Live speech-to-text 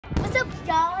What's up,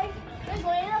 guys? We're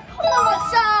going to the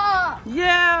Pokemon shop.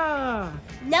 Yeah.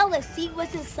 Now let's see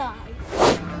what's inside.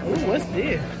 Oh, what's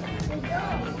this?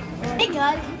 Hey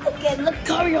guys, look at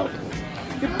Lucario.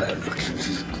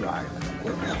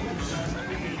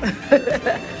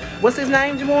 What's his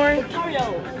name, Jamori?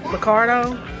 Lucario.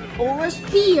 Ricardo. Or a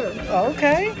spear.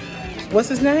 Okay. What's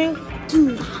his name?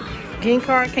 Kool Guy.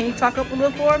 Ginkar. Can you talk up a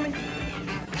little for me?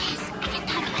 Yes, I can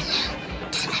talk a little.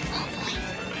 This is my full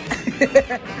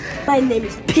voice. My name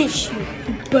is Pichu.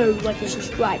 Better like and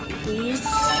subscribe, please.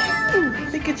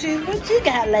 Pikachu, what you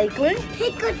got, Lakeland?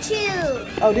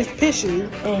 Pikachu. Oh, this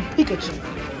Pichu and Pikachu.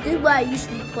 This is why I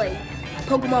usually play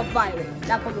Pokemon Violet,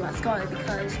 not Pokemon Scarlet,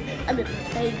 because I've been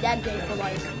playing that game for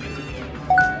like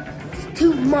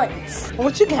 2 months.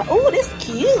 What you got? Oh, this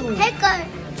cute.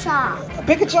 Hecka-char. A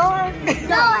Pikachu?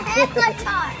 No,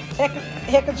 Hecka-char.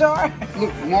 Hecka-char?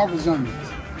 Look, Marvel Zombies.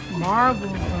 Marvel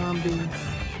Zombies.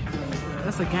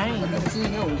 That's a game. I've never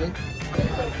seen those, eh?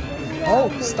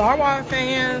 Oh, Star Wars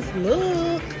fans,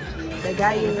 look. They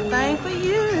got everything for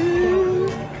you.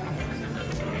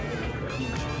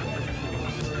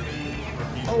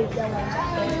 Oh, that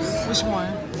one's Which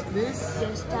one? This?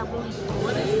 yes, that one.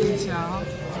 What is this, y'all?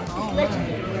 Oh,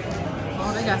 Legendary.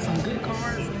 oh, they got some good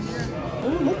cards in here.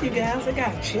 Oh, look, you guys, they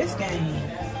got a chess game.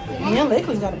 Yeah,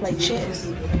 Lakeland's got to play chess.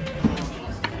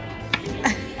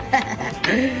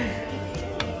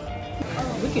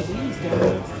 Oh, look at these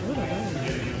guys. What are those?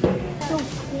 So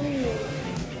cool.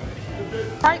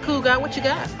 All right, Kool Guy, what you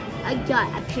got? I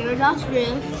got a Paradox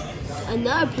Rift,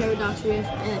 another Paradox Rift,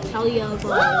 and a Paldea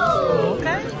Evolution.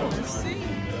 Okay, let's see.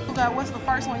 Kool Guy, what's the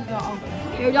first one you gonna open?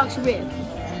 Paradox Rift.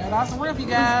 And that's a rip, you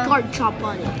guys. Guard chop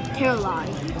on it.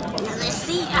 Paralyzed. Now let's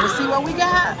see. Let's see what we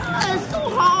got. It's so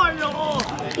hard. Oh.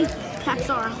 These packs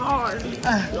are hard.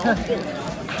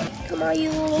 Come on, you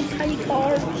little tiny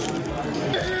cards.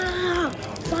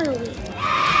 Finally.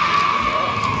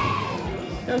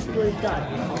 That's what we got.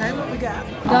 Okay, what we got?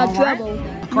 Got All right. Treble,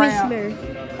 Crab. Whisper,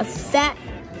 a fat,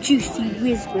 juicy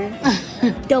Whisper,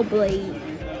 Doublade,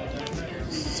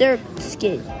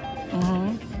 Surfskin,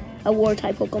 a war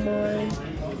type Pokemon,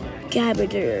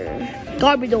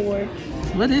 Garbodor.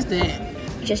 What is that?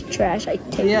 Just trash, I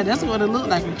take. Yeah, that's what it looked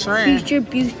like, a trash. Future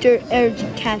Booster Energy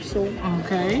Capsule,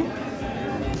 Okay.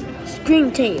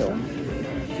 Screamtail,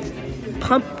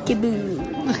 Pumpkaboo,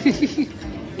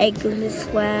 Eggless I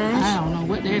Slash, don't know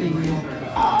what that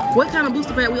is. What kind of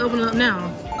booster pack we opening up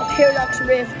now? a Paradox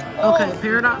Rift. Okay,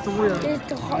 Paradox or Will? It's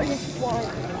the hardest one.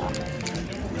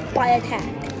 By attack.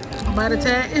 Bite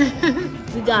attack?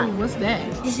 We got. Ooh, what's that?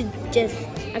 This is just,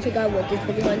 I forgot what this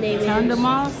Pokemon name is.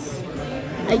 Thundermoss?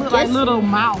 I It look guess like little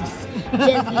mouse.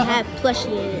 just we have plushie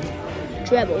in it.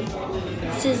 Treble.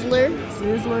 Sizzler.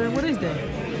 Sizzler, what is that?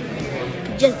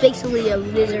 Just basically a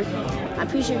lizard. I'm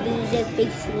pretty sure this is just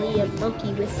basically a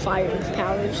monkey with fire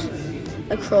powers.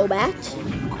 A Crobat.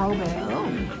 Crobat. Oh.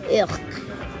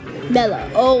 Ugh. Mela.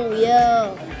 Oh yeah.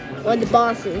 One of the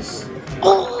bosses.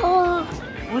 Oh!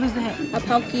 What is that? A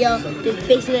Palkia. It's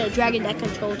basically a dragon that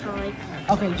control time.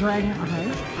 Okay, dragon.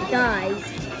 Okay. Guys,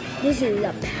 this is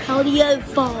a Paldea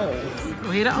Falls. Go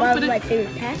ahead and One open of my it.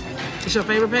 favorite packs. It's your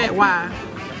favorite pack? Why?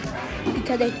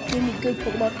 Because they give me good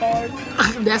Pokemon cards.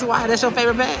 That's why. That's your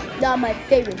favorite pack? Not my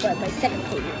favorite, but my second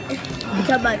favorite.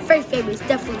 Because my first favorite is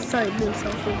definitely Sun Moon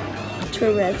something.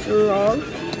 Tarantula.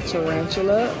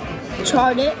 Tarantula.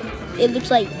 Charted. It looks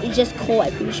like it's just cool.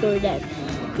 I'm pretty sure that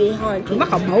behind It's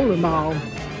like a bowling ball.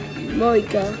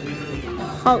 Morika.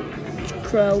 Hunt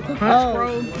Crow.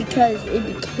 Crow. Because it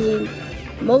became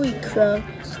Morika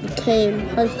became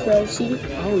Hunt Crow. See?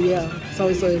 Oh, yeah. So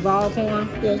it's an evolved form?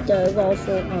 Yes, the evolved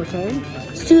form. Okay.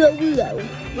 Sudowoodo.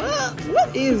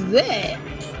 What is that?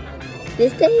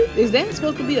 This thing? Is that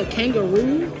supposed to be a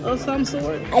kangaroo of some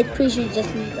sort? I'm pretty sure just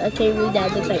I can't read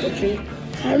that. It looks like a tree.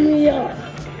 Harima.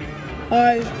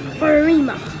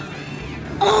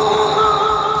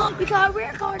 Oh! We got a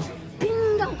rare card.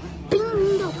 Bingo!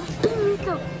 Bingo!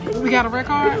 Bingo! Bingo! We got a red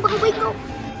card? Bingo! Bingo!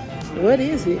 What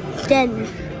is it? Denny.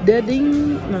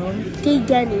 Ding? No.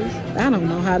 Denny. I don't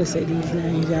know how to say these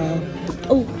names, y'all.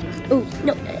 Oh,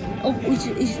 no. Oh, it's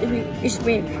rare. It's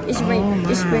rare. It's rare. Oh,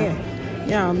 It's my. rare.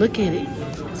 Y'all, look at it.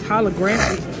 It's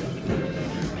holographic.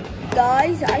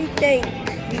 Guys, I think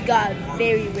we got a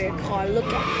very rare card. Look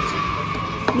at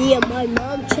it. Me and my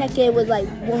mom checked it with like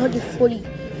 $140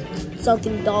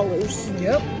 something.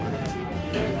 Yep.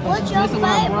 What's your Missing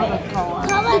my brother favorite? card.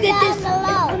 Comment Look at down this.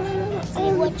 below.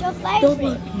 Say what's your Don't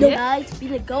favorite. be, no, guys, we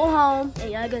gonna go home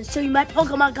and I'm gonna show you my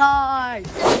Pokemon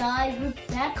cards. So guys, we're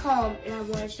back home and I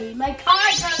wanna show you my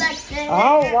card collection.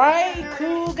 All right,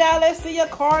 Kool Guy. Let's see your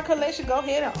card collection. Go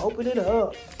ahead and open it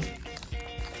up.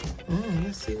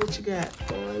 Let's see what you got.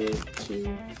 1,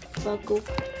 2, buckle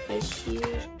my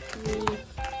shoes. 3,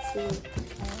 4.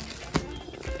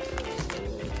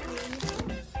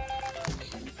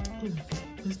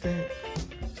 What's that?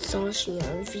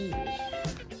 Sunshine V.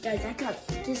 Guys, I got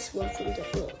this one from the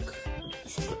book.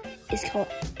 It's called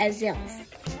Azelf.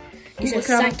 It's a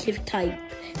psychic type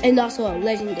and also a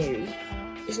legendary.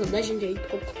 It's a legendary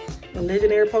Pokemon. A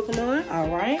legendary Pokemon?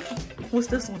 Alright. What's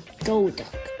this one?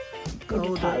 Golduck.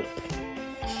 Golduck. Type.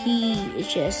 He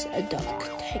is just a duck,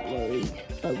 technically,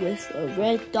 but with a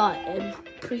red dot and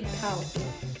pretty powerful.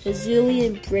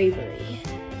 Resilient bravery.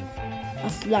 A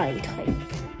flying type.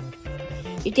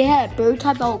 If they had a bird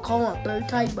type, I would call him a bird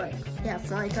type, but they have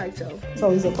flying type, so.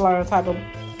 So he's a flying type of.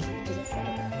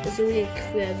 Resilient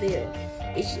bravery.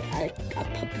 It's a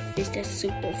puppy fish that's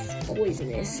super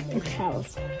poisonous and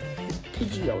powerful.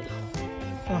 Pidgeotto.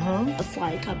 A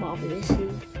flying type of this.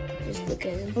 Just look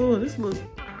at him. Oh, this looks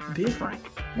different.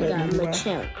 I got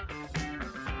Machamp.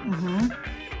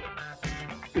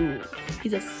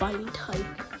 He's a fighting type.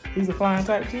 He's a flying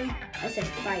type too? I said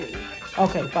fighting.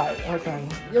 Okay, fight. Okay.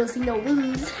 You don't see no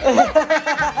wings.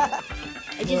 I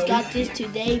just got this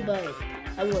today, but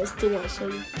I still want to show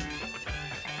you.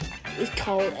 It's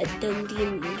called a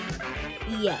Dungeon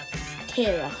EX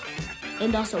Terra,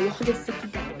 and also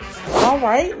 $150. All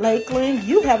right, Lakeland,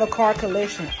 you have a card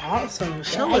collection also.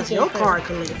 Show us your card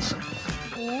collection.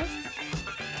 This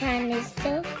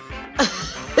canister.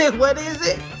 What is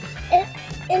it?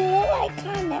 It looks like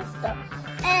canister.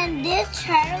 And this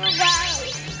turtle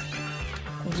gloves.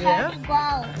 Yeah. Turtle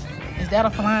gloves. Is that a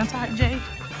flying type, Jay?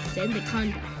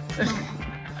 Sandaconda.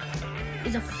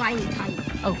 It's a fighting type.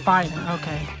 Oh, fighting.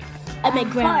 Okay. I make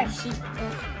ground.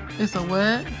 It's a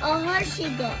what? A Hershey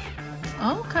duck.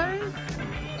 Okay.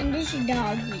 And this is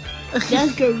doggy.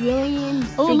 That's Gorillion.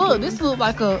 Oh, look. This looks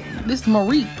like this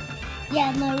Marie.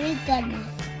 Yeah, Marie got me.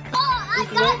 Oh, I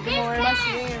got this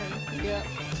can. Yep.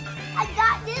 I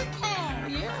got this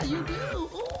can. Yeah, you do.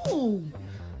 Ooh.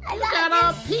 I You got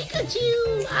a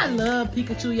Pikachu. I love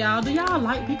Pikachu, y'all. Do y'all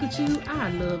like Pikachu?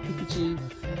 I love Pikachu.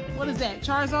 What is that?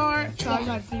 Charizard?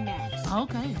 Charizard VMAX.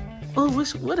 Okay. Oh,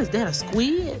 what is that? A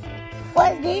squid?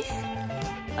 What's this?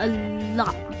 A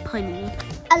lot punny.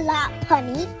 A lot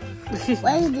punny.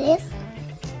 What is this?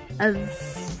 A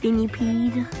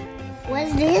Finipede.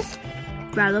 What's this?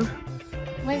 Rattle.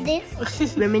 What's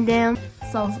this? Remendam.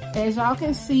 So, as y'all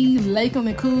can see, Lakeland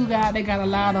and Kool Guy, they got a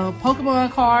lot of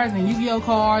Pokemon cards and Yu-Gi-Oh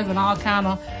cards and all kind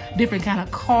of different kind of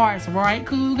cards, right,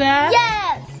 Kool Guy?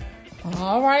 Yes!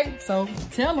 All right, so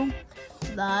tell them.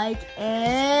 Like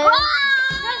and... Ah!